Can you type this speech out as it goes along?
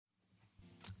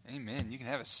Amen. You can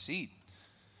have a seat.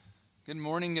 Good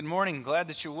morning. Good morning. Glad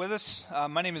that you're with us.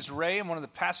 My name is Ray. I'm one of the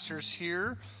pastors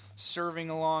here serving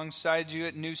alongside you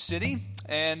at New City.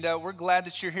 And we're glad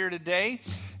that you're here today.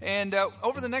 And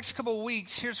over the next couple of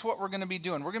weeks, here's what we're going to be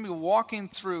doing. We're going to be walking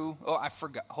through. Oh, I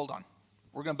forgot. Hold on.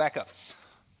 We're going to back up.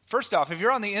 First off, if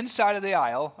you're on the inside of the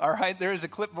aisle, all right, there is a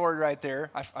clipboard right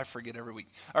there. I forget every week.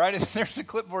 All right, there's a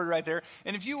clipboard right there.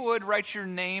 And if you would, write your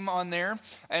name on there.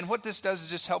 And what this does is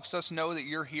just helps us know that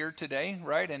you're here today,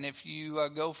 right? And if you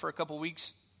go for a couple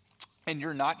weeks and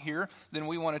you're not here, then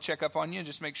we want to check up on you and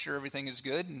just make sure everything is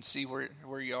good and see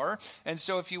where you are. And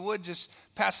so if you would, just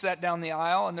pass that down the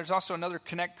aisle. And there's also another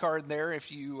Connect card there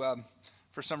if you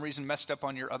for some reason messed up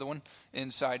on your other one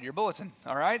inside your bulletin,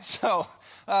 all right? So,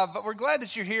 but we're glad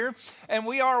that you're here, and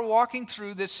we are walking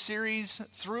through this series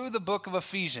through the book of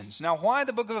Ephesians. Now, why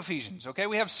the book of Ephesians? Okay,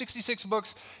 we have 66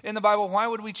 books in the Bible. Why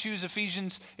would we choose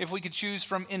Ephesians if we could choose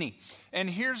from any? And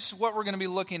here's what we're going to be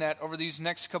looking at over these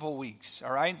next couple weeks,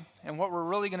 all right? And what we're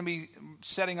really going to be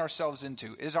setting ourselves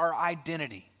into is our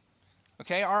identity,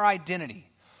 okay? Our identity,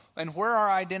 and where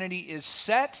our identity is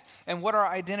set and what our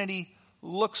identity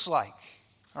looks like.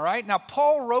 All right, now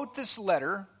Paul wrote this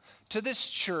letter to this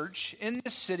church in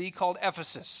this city called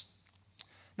Ephesus.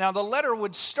 Now the letter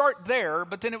would start there,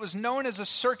 but then it was known as a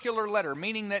circular letter,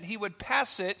 meaning that he would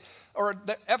pass it, or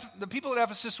the people at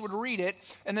Ephesus would read it,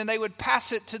 and then they would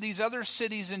pass it to these other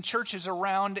cities and churches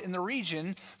around in the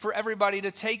region for everybody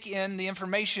to take in the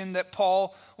information that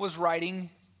Paul was writing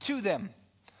to them.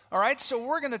 All right, so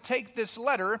we're going to take this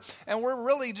letter, and we're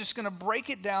really just going to break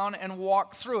it down and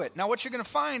walk through it. Now, what you're going to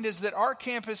find is that our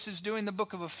campus is doing the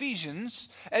book of Ephesians,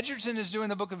 Edgerton is doing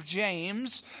the book of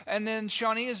James, and then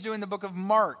Shawnee is doing the book of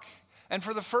Mark. And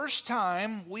for the first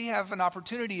time, we have an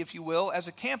opportunity, if you will, as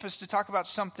a campus to talk about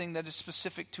something that is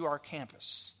specific to our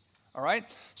campus. All right,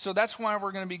 so that's why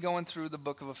we're going to be going through the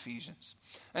book of Ephesians.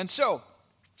 And so,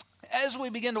 as we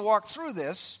begin to walk through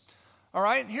this, all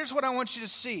right, here's what I want you to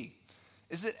see.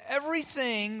 Is that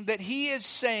everything that he is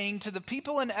saying to the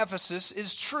people in Ephesus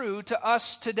is true to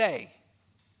us today.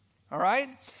 All right?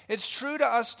 It's true to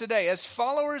us today. As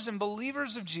followers and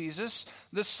believers of Jesus,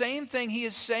 the same thing he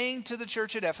is saying to the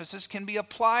church at Ephesus can be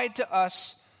applied to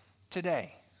us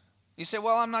today. You say,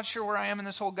 well, I'm not sure where I am in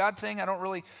this whole God thing. I don't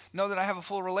really know that I have a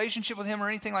full relationship with him or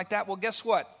anything like that. Well, guess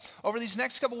what? Over these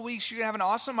next couple of weeks, you're going to have an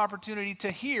awesome opportunity to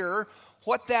hear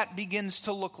what that begins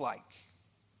to look like.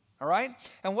 All right?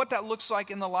 And what that looks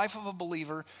like in the life of a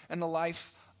believer and the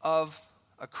life of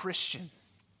a Christian.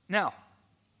 Now,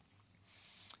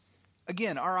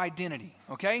 again, our identity,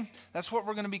 okay? That's what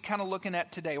we're going to be kind of looking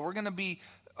at today. We're going to be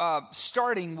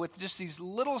starting with just these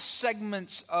little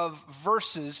segments of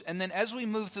verses, and then as we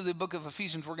move through the book of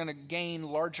Ephesians, we're going to gain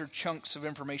larger chunks of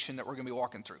information that we're going to be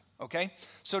walking through, okay?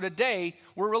 So today,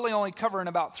 we're really only covering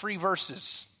about 3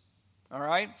 verses, all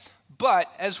right?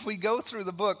 But as we go through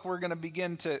the book, we're going to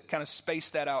begin to kind of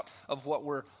space that out of what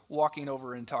we're walking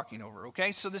over and talking over,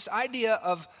 okay? So this idea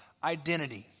of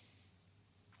identity.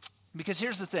 Because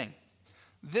here's the thing.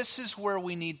 This is where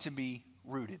we need to be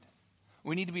rooted.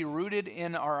 We need to be rooted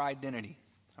in our identity,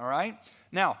 all right?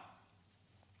 Now,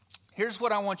 here's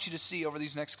what I want you to see over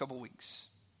these next couple weeks,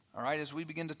 all right? As we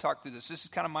begin to talk through this. This is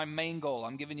kind of my main goal.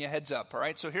 I'm giving you a heads up, all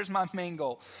right? So here's my main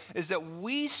goal, is that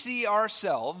we see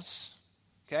ourselves,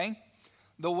 okay,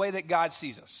 the way that God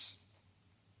sees us,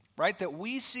 right? That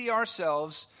we see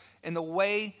ourselves in the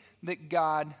way that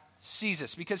God sees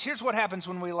us. Because here's what happens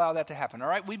when we allow that to happen, all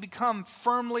right? We become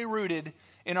firmly rooted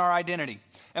in our identity.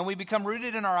 And we become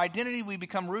rooted in our identity, we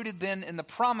become rooted then in the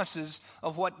promises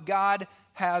of what God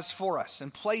has for us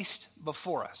and placed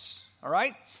before us, all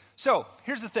right? So,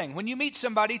 here's the thing. When you meet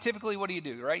somebody, typically what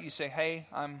do, right? You say, hey,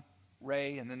 I'm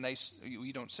Ray, and then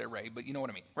you don't say Ray, but you know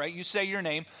what I mean, right? You say your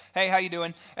name, hey, how you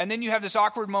doing? And then you have this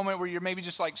awkward moment where you're maybe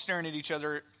just like staring at each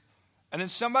other, and then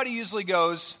somebody usually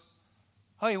goes,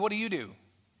 hey, what do you do?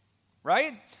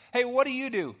 Right? Hey, what do you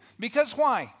do? Because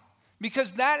why?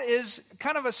 Because that is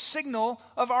kind of a signal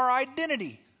of our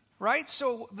identity, right?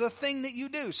 So the thing that you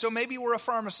do. So maybe we're a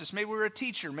pharmacist, maybe we're a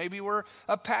teacher, maybe we're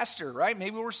a pastor, right?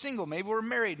 Maybe we're single, maybe we're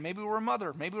married, maybe we're a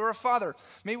mother, maybe we're a father,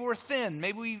 maybe we're thin,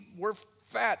 maybe we're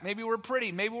fat, maybe we're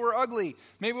pretty, maybe we're ugly,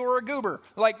 maybe we're a goober.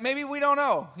 Like, maybe we don't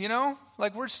know, you know?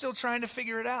 Like, we're still trying to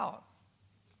figure it out.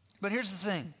 But here's the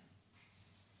thing.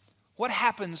 What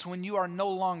happens when you are no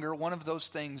longer one of those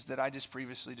things that I just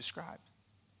previously described?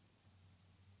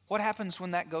 What happens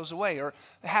when that goes away? Or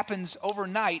it happens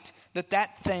overnight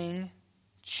that thing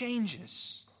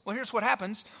changes? Well, here's what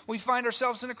happens. We find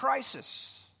ourselves in a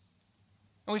crisis.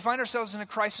 And we find ourselves in a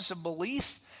crisis of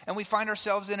belief, and we find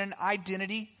ourselves in an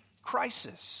identity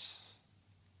crisis.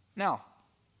 Now,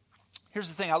 Here's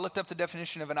the thing. I looked up the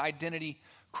definition of an identity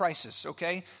crisis,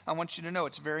 okay? I want you to know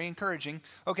it's very encouraging.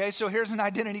 Okay, so here's an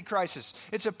identity crisis.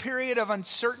 It's a period of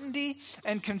uncertainty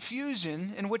and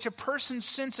confusion in which a person's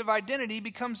sense of identity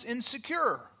becomes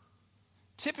insecure,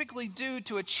 typically due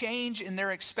to a change in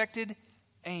their expected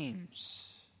aims.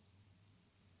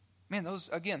 Man, those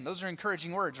are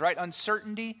encouraging words, right?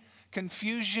 Uncertainty,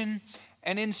 confusion,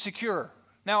 and insecure.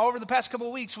 Now, over the past couple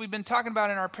of weeks, we've been talking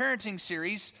about in our parenting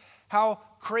series how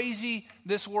crazy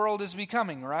this world is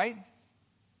becoming, right?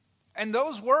 And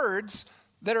those words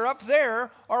that are up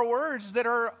there are words that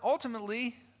are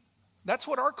ultimately, that's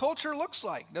what our culture looks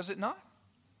like, does it not?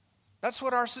 That's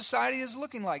what our society is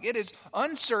looking like. It is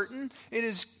uncertain, it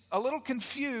is a little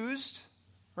confused,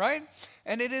 right?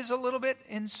 And it is a little bit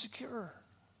insecure.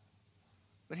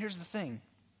 But here's the thing.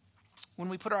 When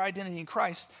we put our identity in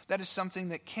Christ, that is something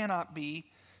that cannot be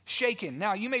shaken.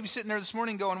 Now, you may be sitting there this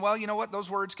morning going, well, you know what? Those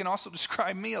words can also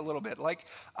describe me a little bit. Like,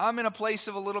 I'm in a place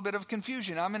of a little bit of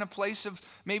confusion. I'm in a place of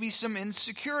maybe some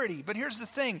insecurity. But here's the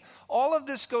thing. All of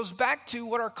this goes back to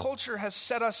what our culture has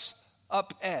set us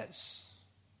up as.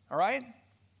 All right?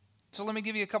 So let me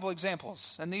give you a couple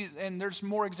examples. And there's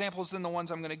more examples than the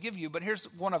ones I'm going to give you, but here's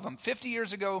one of them. 50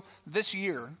 years ago this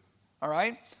year, all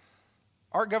right,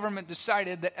 our government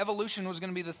decided that evolution was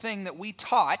going to be the thing that we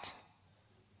taught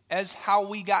as how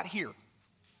we got here,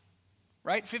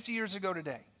 right? 50 years ago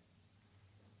today.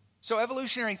 So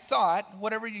evolutionary thought,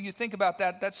 whatever you think about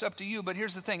that, that's up to you. But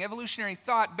here's the thing. Evolutionary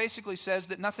thought basically says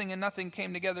that nothing and nothing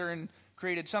came together and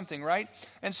created something, right?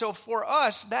 And so for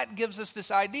us, that gives us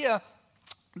this idea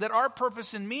that our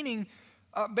purpose and meaning,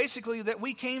 basically that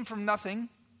we came from nothing,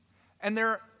 and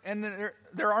there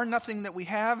are nothing that we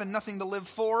have and nothing to live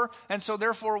for, and so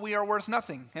therefore we are worth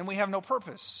nothing, and we have no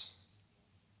purpose.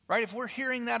 Right? If we're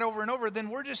hearing that over and over, then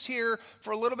we're just here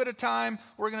for a little bit of time.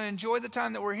 We're going to enjoy the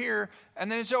time that we're here,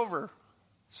 and then it's over.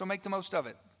 So make the most of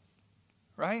it.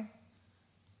 Right?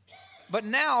 But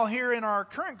now, here in our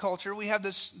current culture, we have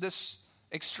this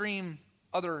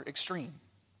other extreme,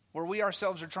 where we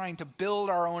ourselves are trying to build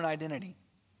our own identity.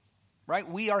 Right?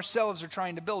 We ourselves are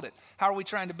trying to build it. How are we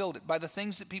trying to build it? By the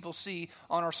things that people see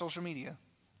on our social media.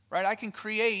 Right? I can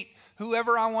create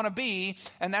whoever I want to be,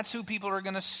 and that's who people are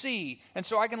going to see. And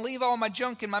so I can leave all my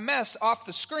junk and my mess off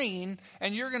the screen,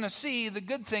 and you're going to see the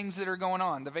good things that are going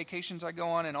on, the vacations I go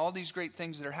on, and all these great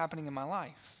things that are happening in my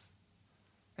life.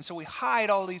 And so we hide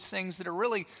all these things that are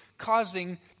really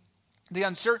causing the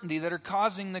uncertainty, that are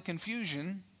causing the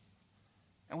confusion,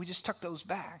 and we just tuck those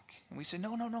back. And we say,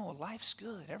 no, life's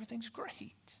good. Everything's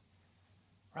great.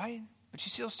 Right? But you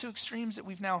see those two extremes that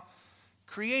we've now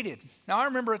created. Now, I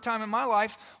remember a time in my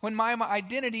life when my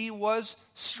identity was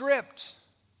stripped.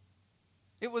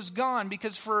 It was gone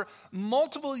because for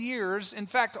multiple years, in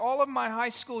fact, all of my high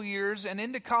school years and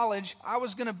into college, I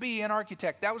was going to be an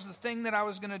architect. That was the thing that I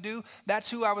was going to do. That's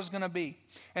who I was going to be.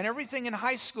 And everything in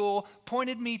high school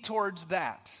pointed me towards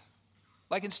that.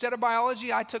 Like instead of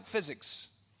biology, I took physics.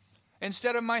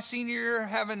 Instead of my senior year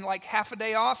having like half a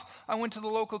day off, I went to the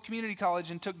local community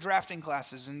college and took drafting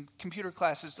classes and computer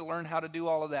classes to learn how to do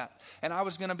all of that. And I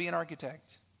was going to be an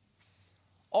architect.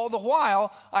 All the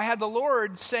while, I had the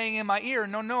Lord saying in my ear,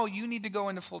 no, you need to go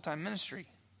into full-time ministry.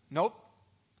 Nope,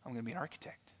 I'm going to be an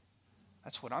architect.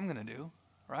 That's what I'm going to do,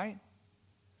 right?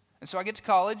 And so I get to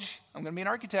college, I'm going to be an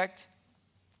architect.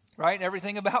 Right?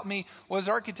 Everything about me was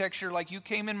architecture. Like you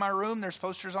came in my room, there's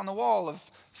posters on the wall of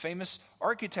famous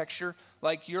architecture.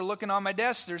 Like you're looking on my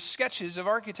desk, there's sketches of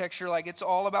architecture. Like it's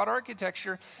all about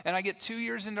architecture. And I get 2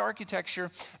 years into architecture,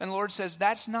 and the Lord says,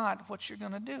 that's not what you're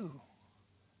going to do.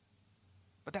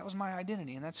 But that was my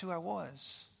identity, and that's who I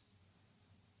was.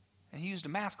 And He used a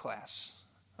math class,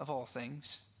 of all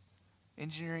things,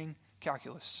 engineering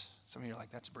calculus. Some of you are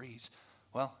like, that's a breeze.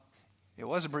 Well, it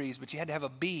was a breeze, but you had to have a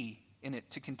B in it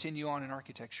to continue on in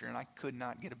architecture, and I could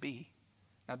not get a B.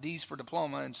 Now, D's for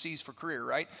diploma and C's for career,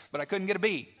 right? But I couldn't get a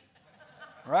B,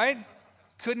 right?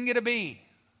 Couldn't get a B.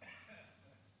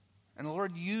 And the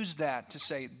Lord used that to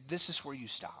say, this is where you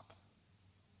stop.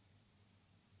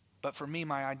 But for me,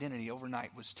 my identity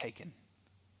overnight was taken.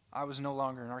 I was no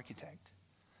longer an architect.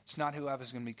 It's not who I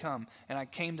was going to become. And I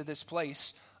came to this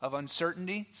place of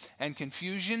uncertainty and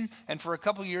confusion, and for a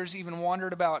couple years even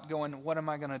wandered about going, what am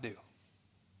I going to do?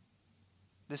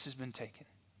 This has been taken,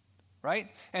 right?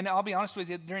 And I'll be honest with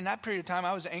you, during that period of time,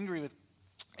 I was angry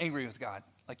with God.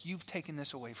 Like, you've taken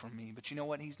this away from me, but you know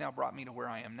what? He's now brought me to where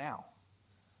I am now,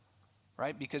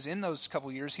 right? Because in those couple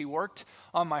years, He worked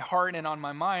on my heart and on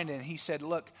my mind, and He said,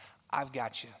 look, I've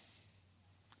got you.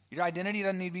 Your identity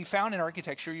doesn't need to be found in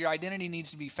architecture. Your identity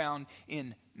needs to be found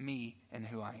in me and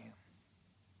who I am,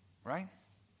 right?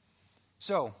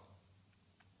 So,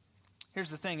 Here's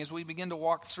the thing, as we begin to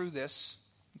walk through this,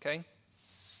 okay,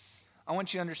 I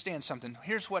want you to understand something.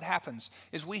 Here's what happens,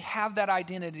 is we have that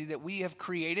identity that we have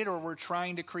created or we're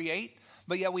trying to create,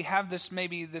 but yet we have this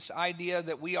idea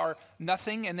that we are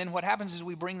nothing, and then what happens is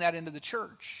we bring that into the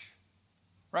church.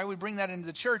 Right? We bring that into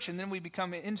the church, and then we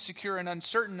become insecure and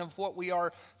uncertain of what we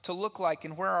are to look like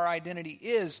and where our identity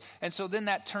is. And so then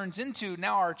that turns into,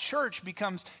 now our church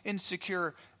becomes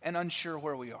insecure and unsure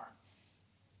where we are.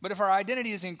 But if our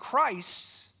identity is in Christ,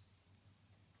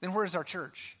 then where is our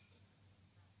church?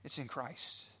 It's in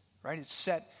Christ, right? It's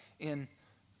set in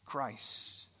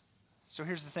Christ. So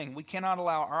here's the thing. We cannot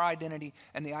allow our identity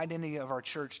and the identity of our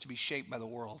church to be shaped by the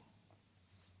world,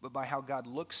 but by how God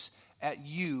looks at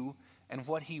you and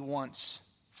what he wants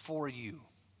for you,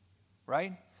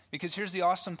 right? Because here's the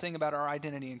awesome thing about our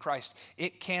identity in Christ.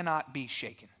 It cannot be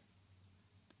shaken.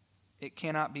 It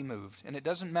cannot be moved. And it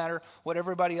doesn't matter what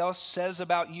everybody else says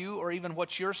about you or even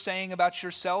what you're saying about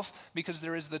yourself, because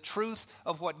there is the truth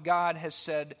of what God has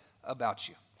said about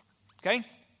you. Okay?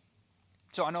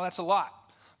 So I know that's a lot,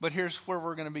 but here's where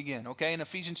we're going to begin, okay? In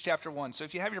Ephesians chapter 1. So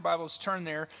if you have your Bibles, turn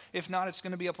there. If not, it's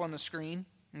going to be up on the screen,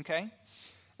 okay?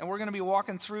 And we're going to be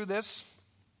walking through this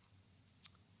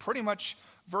pretty much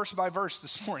verse by verse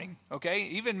this morning, okay?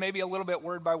 Even maybe a little bit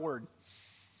word by word.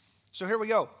 So here we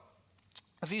go.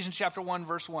 Ephesians chapter 1,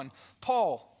 verse 1.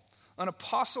 Paul, an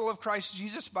apostle of Christ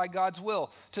Jesus by God's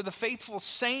will, to the faithful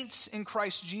saints in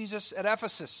Christ Jesus at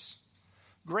Ephesus.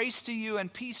 Grace to you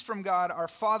and peace from God our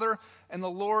Father and the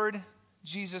Lord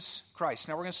Jesus Christ.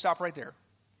 Now we're going to stop right there.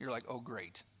 You're like, oh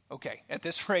great. Okay, at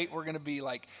this rate we're going to be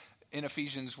like in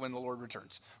Ephesians when the Lord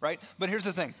returns, right? But here's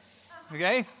the thing,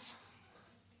 okay?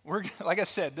 We're, like I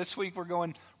said, this week we're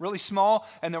going really small,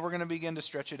 and then we're going to begin to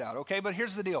stretch it out, okay? But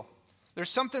here's the deal. There's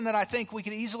something that I think we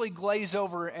could easily glaze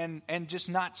over and just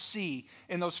not see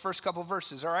in those first couple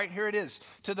verses, all right? Here it is.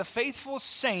 To the faithful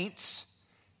saints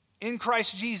in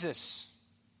Christ Jesus,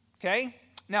 okay?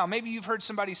 Now, maybe you've heard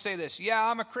somebody say this, yeah,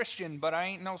 I'm a Christian, but I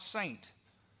ain't no saint,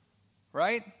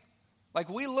 right? Like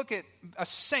we look at a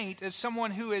saint as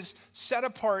someone who is set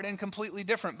apart and completely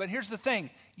different. But here's the thing.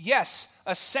 Yes,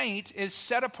 a saint is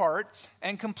set apart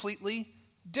and completely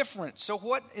different. So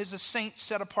what is a saint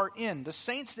set apart in? The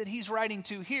saints that he's writing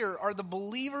to here are the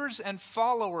believers and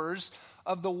followers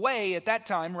of the way at that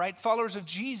time, right? Followers of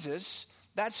Jesus.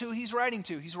 That's who he's writing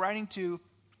to. He's writing to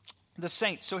the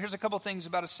saints. So here's a couple things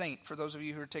about a saint for those of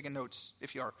you who are taking notes,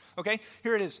 if you are. Okay,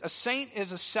 here it is. A saint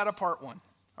is a set apart one.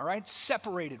 All right,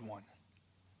 separated one.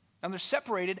 And they're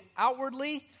separated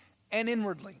outwardly and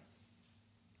inwardly.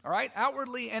 All right?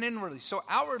 Outwardly and inwardly. So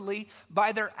outwardly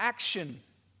by their action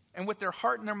and with their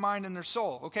heart and their mind and their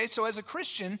soul. Okay? So as a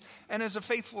Christian and as a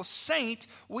faithful saint,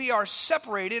 we are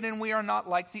separated and we are not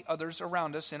like the others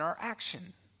around us in our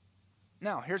action.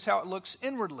 Now, here's how it looks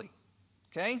inwardly.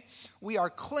 Okay? We are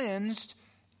cleansed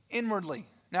inwardly.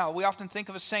 Now, we often think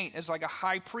of a saint as like a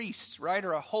high priest, right?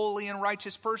 Or a holy and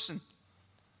righteous person.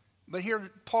 But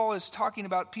here Paul is talking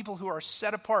about people who are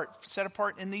set apart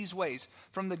in these ways.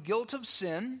 From the guilt of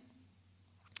sin,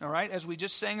 all right, as we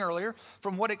just sang earlier,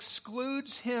 from what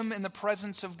excludes him in the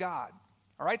presence of God.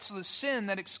 All right, so the sin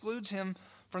that excludes him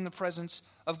from the presence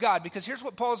of God. Because here's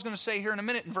what Paul is going to say here in a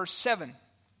minute in verse 7.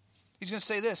 He's going to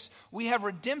say this, we have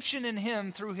redemption in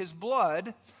him through his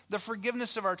blood, the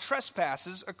forgiveness of our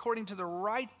trespasses, according to the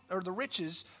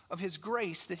riches of his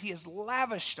grace that he has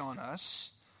lavished on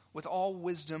us with all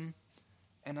wisdom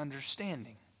and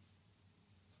understanding.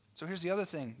 So here's the other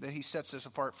thing that he sets us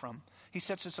apart from. He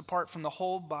sets us apart from the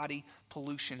whole body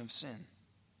pollution of sin.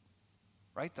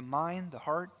 Right? The mind, the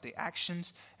heart, the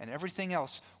actions, and everything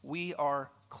else. We are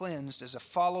cleansed as a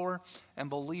follower and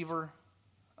believer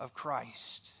of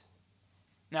Christ.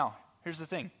 Now, here's the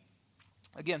thing.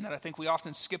 Again, that I think we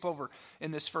often skip over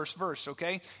in this first verse,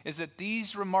 okay? Is that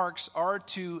these remarks are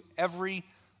to every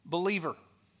believer.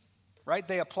 Right?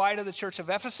 They apply to the church of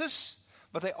Ephesus,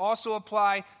 but they also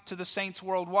apply to the saints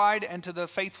worldwide and to the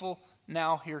faithful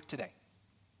now here today.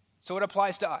 So it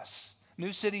applies to us.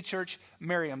 New City Church,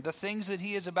 Miriam. The things that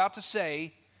he is about to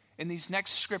say in these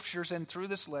next scriptures and through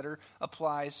this letter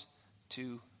applies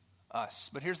to us.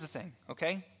 But here's the thing,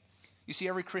 okay? You see,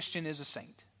 every Christian is a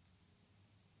saint.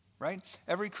 Right?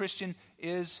 Every Christian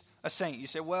is a saint. You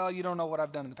say, well, you don't know what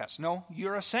I've done in the past. No,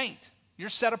 you're a saint. You're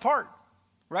set apart.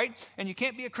 Right? And you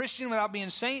can't be a Christian without being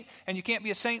a saint, and you can't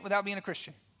be a saint without being a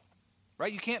Christian.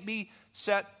 Right? You can't be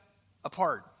set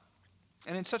apart.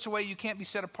 And in such a way, you can't be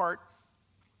set apart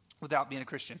without being a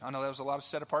Christian. I know there was a lot of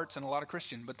set aparts and a lot of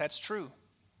Christian, but that's true.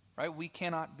 Right? We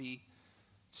cannot be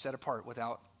set apart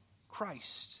without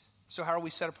Christ. So how are we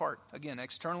set apart? Again,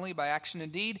 externally by action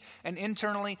and deed, and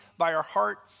internally by our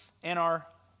heart and our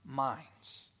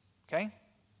minds. Okay?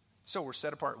 So we're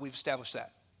set apart. We've established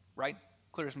that, right?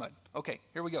 Clear as mud. Okay,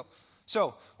 here we go.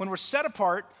 So when we're set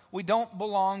apart, we don't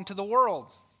belong to the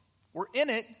world. We're in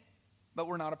it, but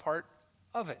we're not a part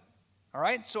of it. All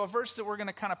right? So a verse that we're going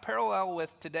to kind of parallel with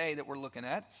today that we're looking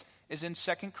at is in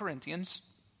 2 Corinthians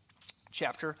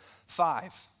chapter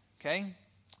 5. Okay?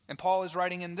 And Paul is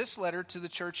writing in this letter to the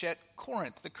church at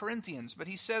Corinth, the Corinthians, but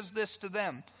he says this to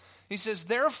them. He says,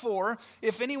 "Therefore,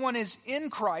 if anyone is in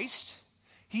Christ,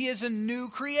 he is a new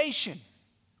creation.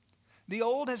 The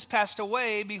old has passed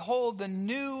away. Behold, the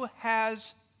new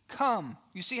has come."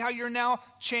 You see how you're now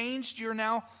changed? You're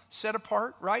now set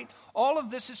apart, right? All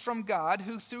of this is from God,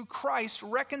 who through Christ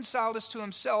reconciled us to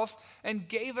himself and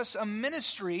gave us a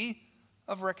ministry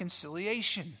of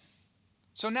reconciliation.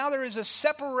 So now there is a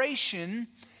separation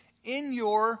in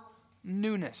your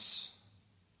newness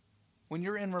when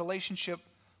you're in relationship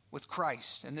with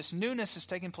Christ. And this newness is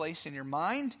taking place in your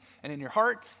mind and in your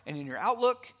heart and in your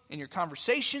outlook, in your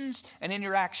conversations and in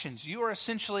your actions. You are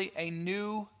essentially a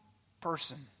new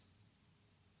person.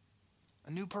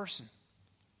 A new person.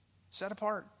 Set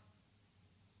apart.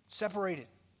 Separated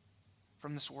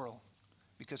from this world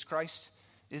because Christ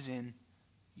is in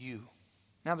you.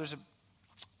 Now there's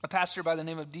a pastor by the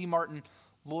name of D. Martin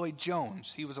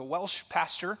Lloyd-Jones. He was a Welsh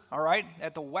pastor, all right,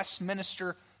 at the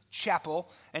Westminster Chapel,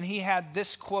 and he had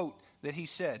this quote that he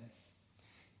said,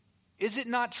 "Is it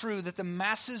not true that the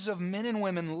masses of men and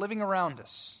women living around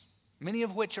us, many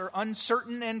of which are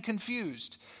uncertain and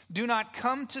confused, do not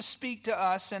come to speak to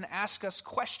us and ask us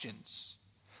questions?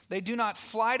 They do not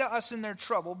fly to us in their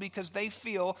trouble because they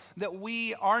feel that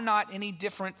we are not any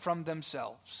different from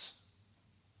themselves,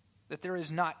 that there is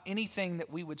not anything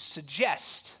that we would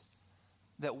suggest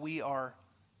that we are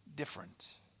different."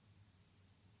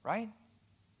 Right?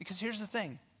 Because here's the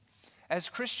thing. As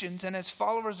Christians and as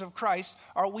followers of Christ,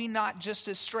 are we not just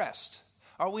as stressed?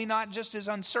 Are we not just as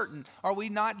uncertain? Are we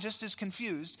not just as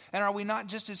confused? And are we not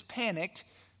just as panicked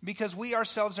because we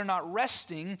ourselves are not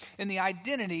resting in the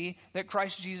identity that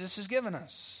Christ Jesus has given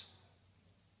us?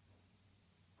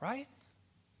 Right?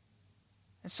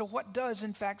 And so what does,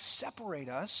 in fact, separate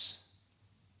us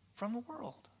from the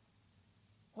world?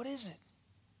 What is it?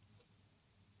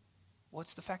 Well,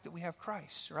 it's the fact that we have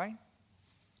Christ, right?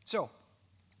 So,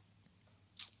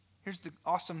 here's the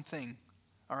awesome thing,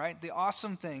 all right? The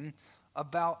awesome thing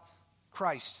about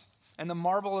Christ and the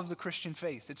marvel of the Christian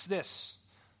faith. It's this.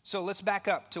 So let's back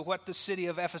up to what the city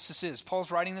of Ephesus is.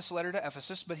 Paul's writing this letter to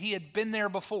Ephesus, but he had been there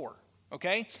before,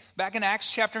 okay? Back in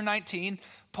Acts chapter 19,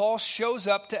 Paul shows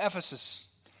up to Ephesus.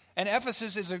 And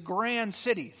Ephesus is a grand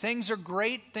city. Things are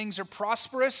great, things are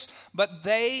prosperous, but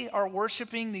they are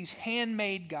worshiping these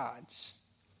handmade gods.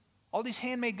 All these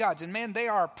handmade gods. And man, they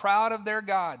are proud of their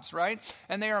gods, right?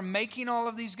 And they are making all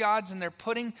of these gods and they're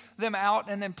putting them out.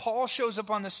 And then Paul shows up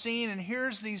on the scene and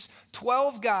here's these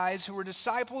 12 guys who were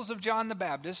disciples of John the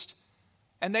Baptist.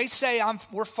 And they say,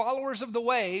 we're followers of the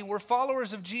way, we're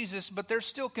followers of Jesus, but they're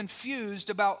still confused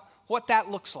about what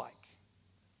that looks like.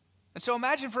 And so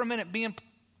imagine for a minute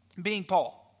being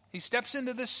Paul. He steps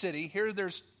into this city. Here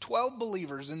there's 12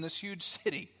 believers in this huge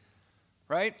city,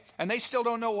 right? And they still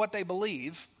don't know what they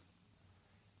believe.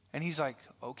 And he's like,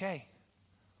 okay,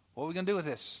 what are we going to do with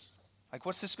this? Like,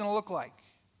 what's this going to look like?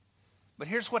 But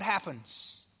here's what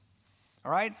happens,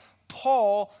 all right?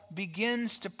 Paul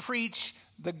begins to preach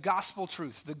the gospel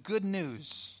truth, the good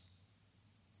news.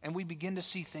 And we begin to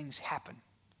see things happen.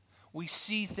 We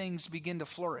see things begin to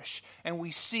flourish. And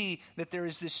we see that there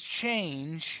is this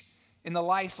change in the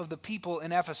life of the people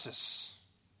in Ephesus.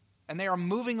 And they are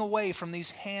moving away from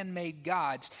these handmade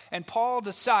gods. And Paul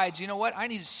decides, you know what, I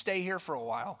need to stay here for a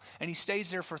while. And he stays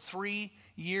there for 3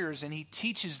 years and he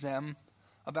teaches them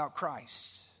about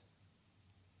Christ.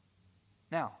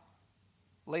 Now,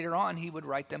 later on he would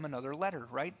write them another letter,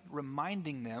 right?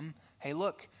 Reminding them, hey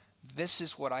look, this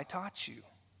is what I taught you.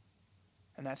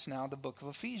 And that's now the book of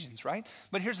Ephesians, right?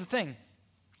 But here's the thing.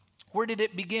 Where did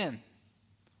it begin?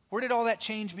 Where did all that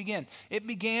change begin? It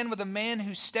began with a man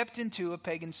who stepped into a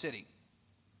pagan city,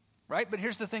 right? But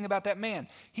here's the thing about that man.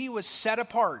 He was set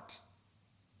apart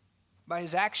by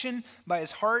his action, by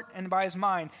his heart, and by his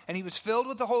mind. And he was filled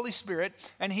with the Holy Spirit,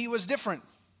 and he was different,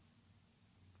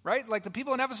 right? Like the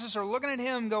people in Ephesus are looking at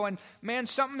him going, man,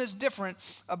 something is different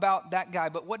about that guy.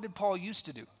 But what did Paul used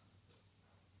to do?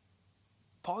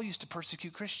 Paul used to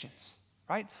persecute Christians,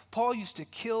 right? Paul used to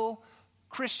kill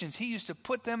Christians. He used to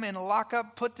put them in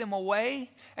lockup, put them away,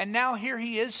 and now here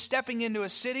he is stepping into a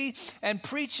city and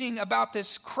preaching about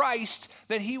this Christ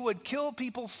that he would kill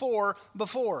people for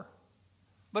before.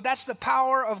 But that's the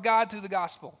power of God through the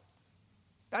gospel.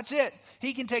 That's it.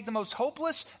 He can take the most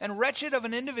hopeless and wretched of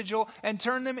an individual and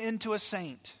turn them into a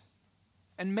saint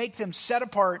and make them set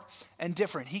apart and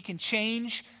different. He can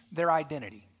change their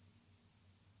identity.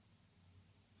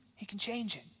 He can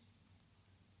change it.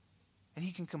 And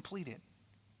he can complete it.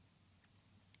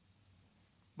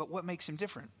 But what makes him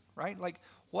different, right? Like,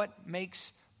 what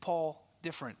makes Paul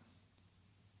different?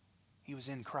 He was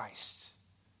in Christ,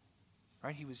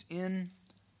 right? He was in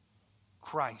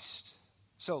Christ.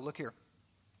 So, look here.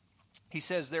 He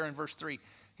says there in verse 3,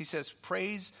 he says,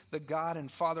 praise the God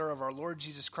and Father of our Lord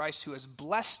Jesus Christ, who has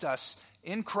blessed us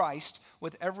in Christ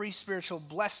with every spiritual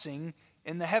blessing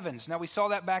in the heavens. Now, we saw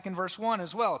that back in verse 1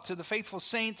 as well. To the faithful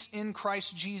saints in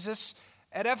Christ Jesus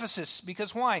at Ephesus.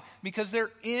 Because why? Because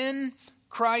they're in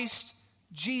Christ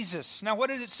Jesus. Now, what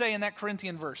did it say in that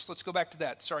Corinthian verse? Let's go back to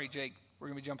that. Sorry, Jake. We're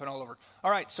going to be jumping all over.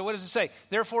 All right, so what does it say?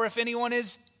 Therefore, if anyone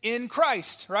is in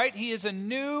Christ, right? He is a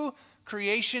new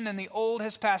creation and the old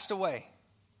has passed away.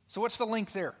 So what's the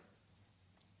link there?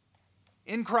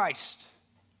 In Christ,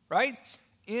 right?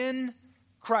 In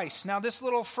Christ. Now, this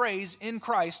little phrase, in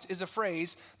Christ, is a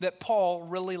phrase that Paul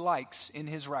really likes in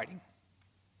his writing.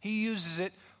 He uses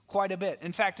it quite a bit.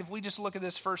 In fact, if we just look at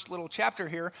this first little chapter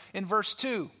here, in verse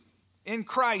 2, in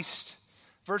Christ.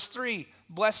 Verse 3,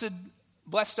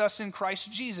 blessed us in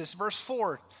Christ Jesus. Verse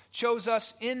 4, chose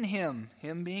us in him,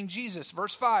 him being Jesus.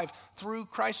 Verse 5, through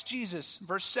Christ Jesus.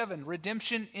 Verse 7,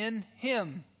 redemption in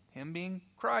him, him being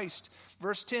Christ.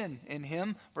 Verse 10, in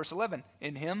him. Verse 11,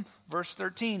 in him. Verse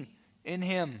 13, in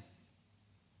him.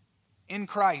 In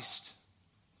Christ.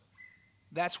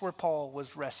 That's where Paul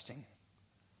was resting.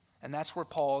 And that's where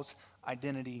Paul's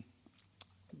identity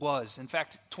was. In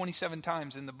fact, 27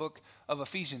 times in the book of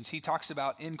Ephesians, he talks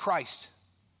about in Christ.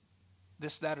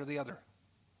 This, that, or the other.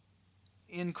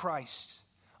 In Christ.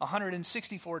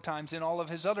 164 times in all of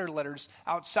his other letters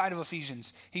outside of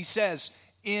Ephesians, he says,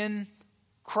 in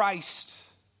Christ.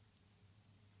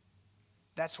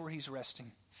 That's where he's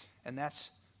resting. And that's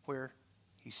where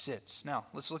he sits. Now,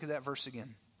 let's look at that verse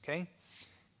again. Okay?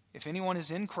 If anyone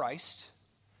is in Christ,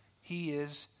 he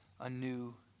is a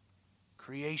new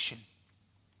creation.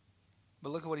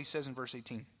 But look at what he says in verse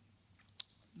 18.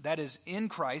 That is, in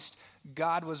Christ,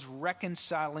 God was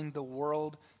reconciling the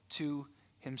world to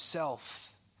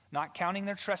himself. Not counting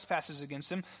their trespasses against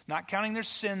them, not counting their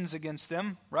sins against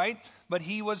them, right? But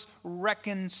he was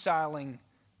reconciling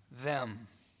them.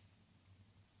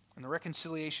 And the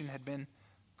reconciliation had been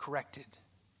corrected.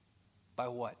 By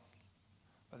what?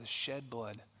 By the shed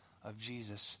blood of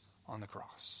Jesus on the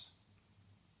cross.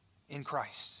 In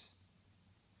Christ.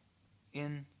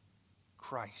 In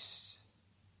Christ.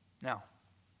 Now,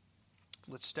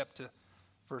 let's step to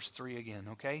verse 3 again,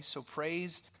 okay? So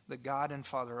praise the God and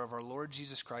Father of our Lord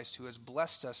Jesus Christ, who has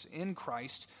blessed us in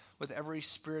Christ with every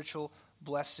spiritual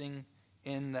blessing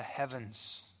in the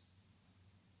heavens.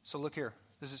 So look here.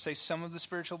 Does it say some of the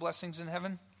spiritual blessings in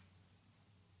heaven?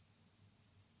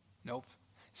 Nope.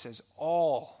 It says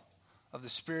all of the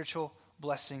spiritual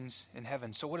blessings in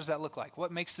heaven. So what does that look like?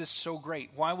 What makes this so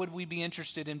great? Why would we be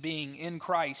interested in being in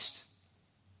Christ?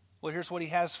 Well, here's what he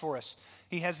has for us.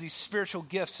 He has these spiritual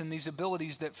gifts and these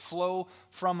abilities that flow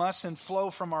from us and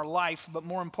flow from our life. But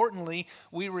more importantly,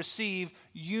 we receive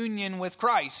union with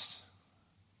Christ.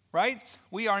 Right?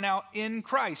 We are now in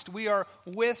Christ. We are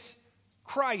with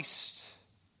Christ.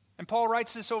 And Paul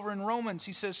writes this over in Romans.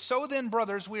 He says, so then,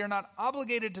 brothers, we are not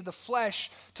obligated to the flesh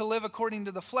to live according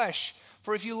to the flesh.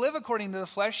 For if you live according to the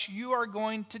flesh, you are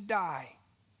going to die.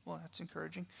 Well, that's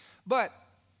encouraging. But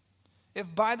if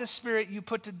by the Spirit you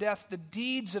put to death the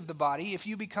deeds of the body, if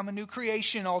you become a new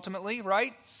creation ultimately,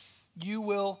 right, you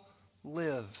will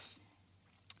live.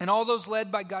 And all those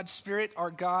led by God's Spirit are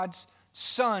God's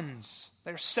sons.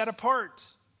 They're set apart.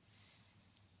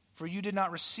 For you did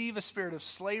not receive a spirit of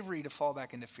slavery to fall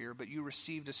back into fear, but you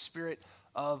received a spirit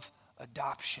of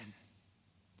adoption,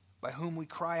 by whom we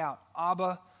cry out,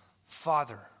 Abba,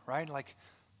 Father, right? Like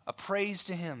a praise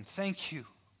to him. Thank you.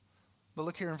 But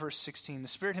look here in verse 16. The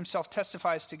Spirit himself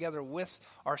testifies together with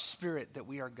our spirit that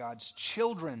we are God's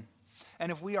children.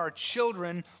 And if we are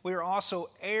children, we are also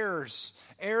heirs,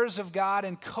 heirs of God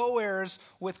and co-heirs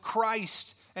with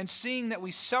Christ. And seeing that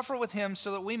we suffer with him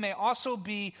so that we may also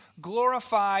be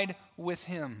glorified with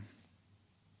him.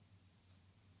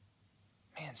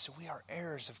 Man, so we are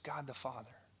heirs of God the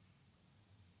Father.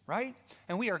 Right?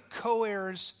 And we are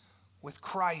co-heirs with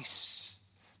Christ.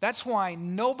 That's why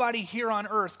nobody here on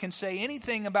earth can say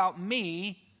anything about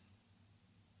me,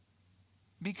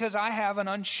 because I have an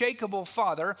unshakable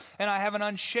father and I have an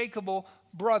unshakable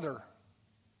brother.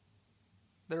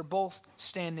 They're both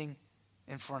standing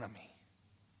in front of me.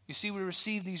 You see, we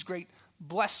receive these great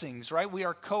blessings, right? We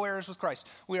are co-heirs with Christ.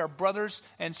 We are brothers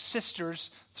and sisters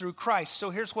through Christ.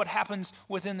 So here's what happens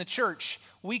within the church.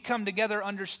 We come together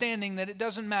understanding that it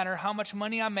doesn't matter how much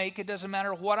money I make. It doesn't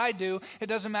matter what I do. It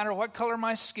doesn't matter what color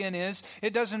my skin is.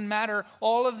 It doesn't matter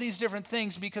all of these different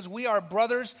things, because we are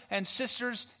brothers and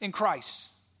sisters in Christ.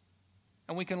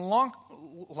 And we can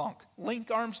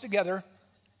link arms together,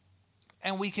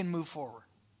 and we can move forward.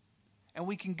 And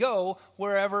we can go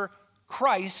wherever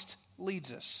Christ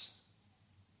leads us.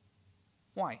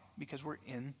 Why? Because we're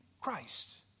in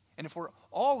Christ. And if we're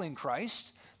all in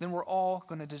Christ, then we're all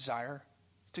going to desire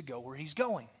to go where he's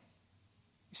going.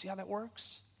 You see how that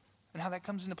works? And how that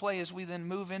comes into play as we then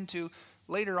move into,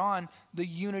 later on, the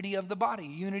unity of the body,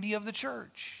 unity of the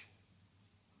church.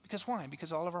 Because why?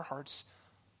 Because all of our hearts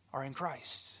are in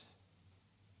Christ.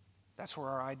 That's where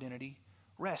our identity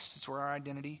rests. It's where our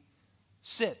identity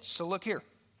sits. So look here.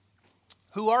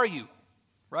 Who are you?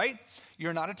 Right?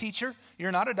 You're not a teacher.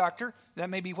 You're not a doctor. That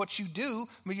may be what you do,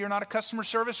 but you're not a customer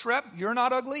service rep. You're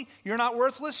not ugly. You're not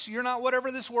worthless. You're not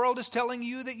whatever this world is telling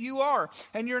you that you are.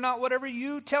 And you're not whatever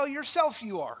you tell yourself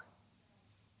you are.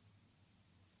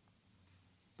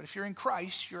 But if you're in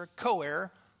Christ, you're a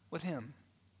co-heir with him.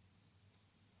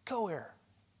 Co-heir.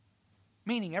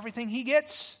 Meaning everything he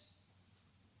gets,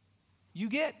 you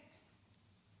get.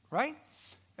 Right?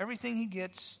 Everything he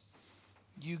gets,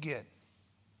 you get.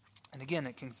 And again,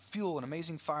 it can fuel an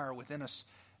amazing fire within us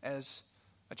as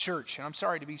a church. And I'm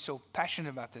sorry to be so passionate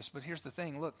about this, but here's the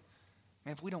thing. Look,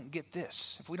 man, if we don't get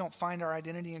this, if we don't find our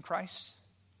identity in Christ,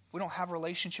 if we don't have a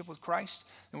relationship with Christ,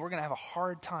 then we're going to have a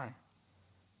hard time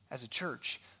as a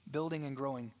church building and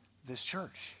growing this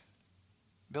church,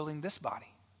 building this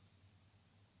body.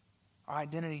 Our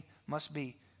identity must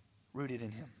be rooted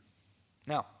in him.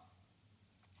 Now,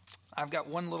 I've got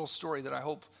one little story that I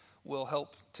hope will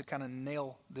help to kind of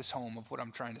nail this home of what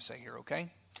I'm trying to say here,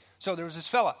 okay? So there was this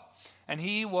fella, and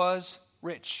he was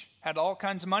rich, had all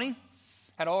kinds of money,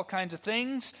 had all kinds of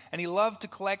things, and he loved to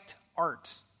collect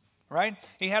art, right?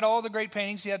 He had all the great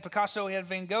paintings. He had Picasso, he had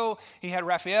Van Gogh, he had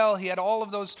Raphael, he had all of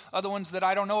those other ones that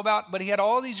I don't know about, but he had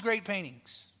all these great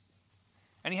paintings.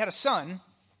 And he had a son,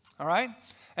 all right?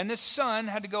 And this son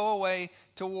had to go away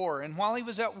to war, and while he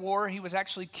was at war, he was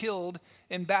actually killed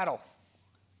in battle.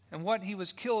 And what he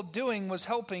was killed doing was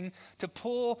helping to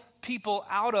pull people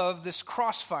out of this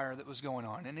crossfire that was going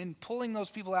on. And in pulling those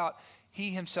people out, he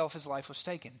himself, his life was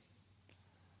taken.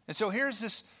 And so here's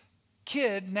this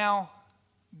kid now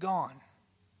gone,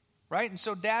 right? And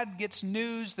so dad gets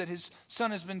news that his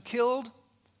son has been killed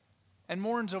and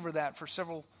mourns over that for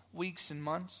several weeks and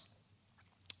months.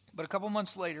 But a couple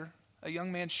months later, a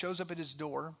young man shows up at his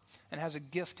door and has a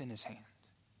gift in his hand.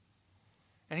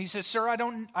 And he says, "Sir,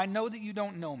 I know that you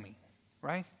don't know me,"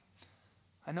 right?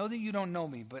 "I know that you don't know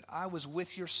me, but I was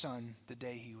with your son the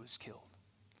day he was killed.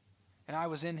 And I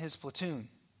was in his platoon.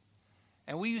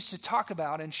 And we used to talk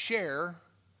about and share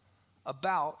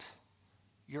about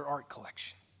your art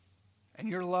collection and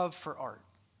your love for art."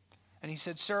 And he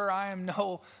said, "Sir, I am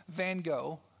no Van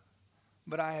Gogh,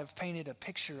 but I have painted a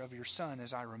picture of your son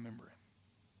as I remember him."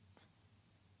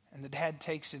 And the dad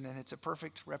takes it, and it's a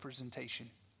perfect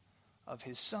representation of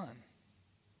his son.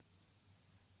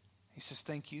 He says,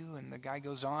 "Thank you." And the guy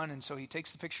goes on, and so he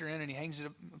takes the picture in and he hangs it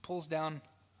up, pulls down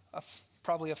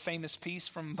probably a famous piece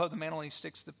from above the mantle, and he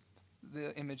sticks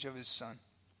the image of his son.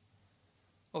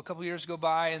 Well, a couple years go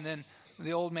by, and then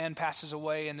the old man passes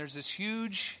away, and there's this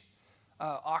huge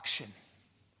auction,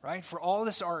 right, for all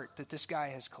this art that this guy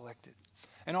has collected.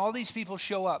 And all these people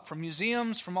show up from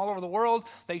museums from all over the world.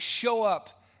 They show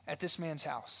up at this man's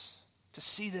house to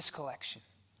see this collection.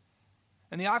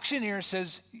 And the auctioneer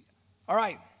says, "All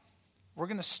right, we're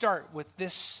going to start with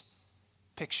this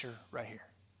picture right here."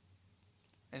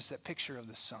 And it's that picture of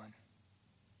the son.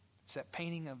 It's that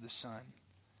painting of the son.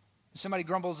 And somebody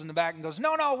grumbles in the back and goes,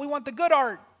 No, we want the good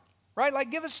art, right?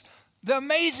 Like, give us the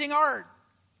amazing art.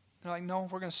 They're like, "No,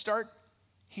 we're going to start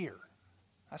here.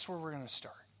 That's where we're going to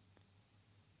start."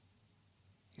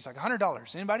 He's like,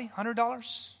 $100. Anybody?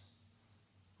 $100?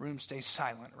 Room stays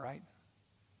silent, right?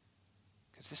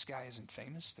 Because this guy isn't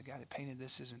famous. The guy that painted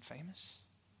this isn't famous.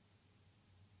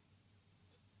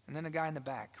 And then a guy in the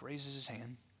back raises his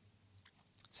hand,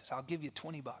 says, "I'll give you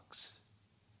 $20.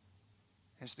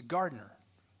 And it's the gardener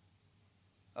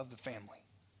of the family.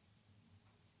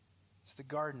 It's the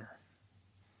gardener.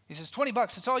 He says,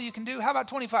 $20, that's all you can do? How about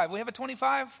 25? We have a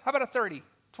 25? How about a 30?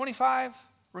 25?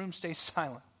 Room stays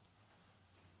silent.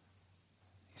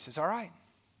 He says, "All right,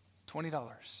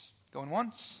 $20. Going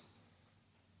once,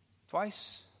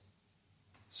 twice,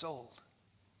 sold.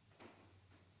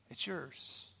 It's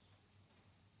yours."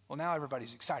 Well, now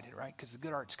everybody's excited, right? Because the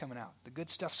good art's coming out. The good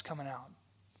stuff's coming out.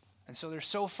 And so they're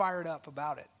so fired up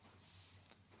about it.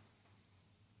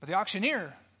 But the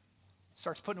auctioneer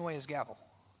starts putting away his gavel.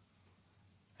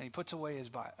 And he puts away his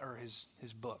book.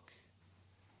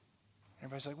 And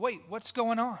everybody's like, wait, what's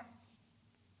going on?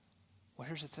 Well,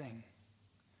 here's the thing.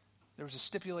 There was a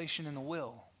stipulation in the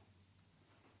will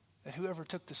that whoever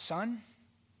took the son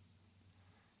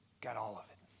got all of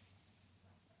it.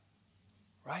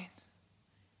 Right?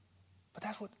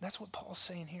 But that's what Paul's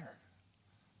saying here.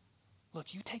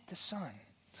 Look, you take the son.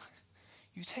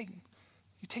 You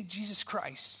take Jesus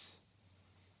Christ.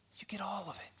 You get all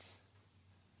of it.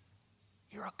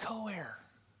 You're a co-heir.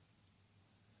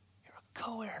 You're a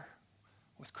co-heir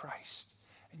with Christ.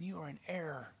 And you are an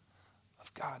heir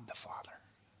of God the Father.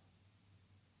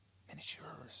 And it's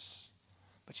yours.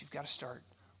 But you've got to start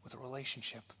with a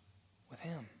relationship with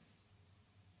him.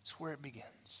 It's where it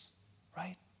begins,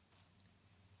 right?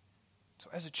 So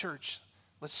as a church,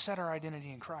 let's set our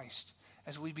identity in Christ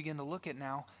as we begin to look at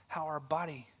now how our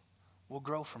body will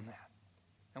grow from that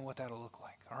and what that'll look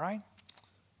like, all right?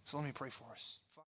 So let me pray for us.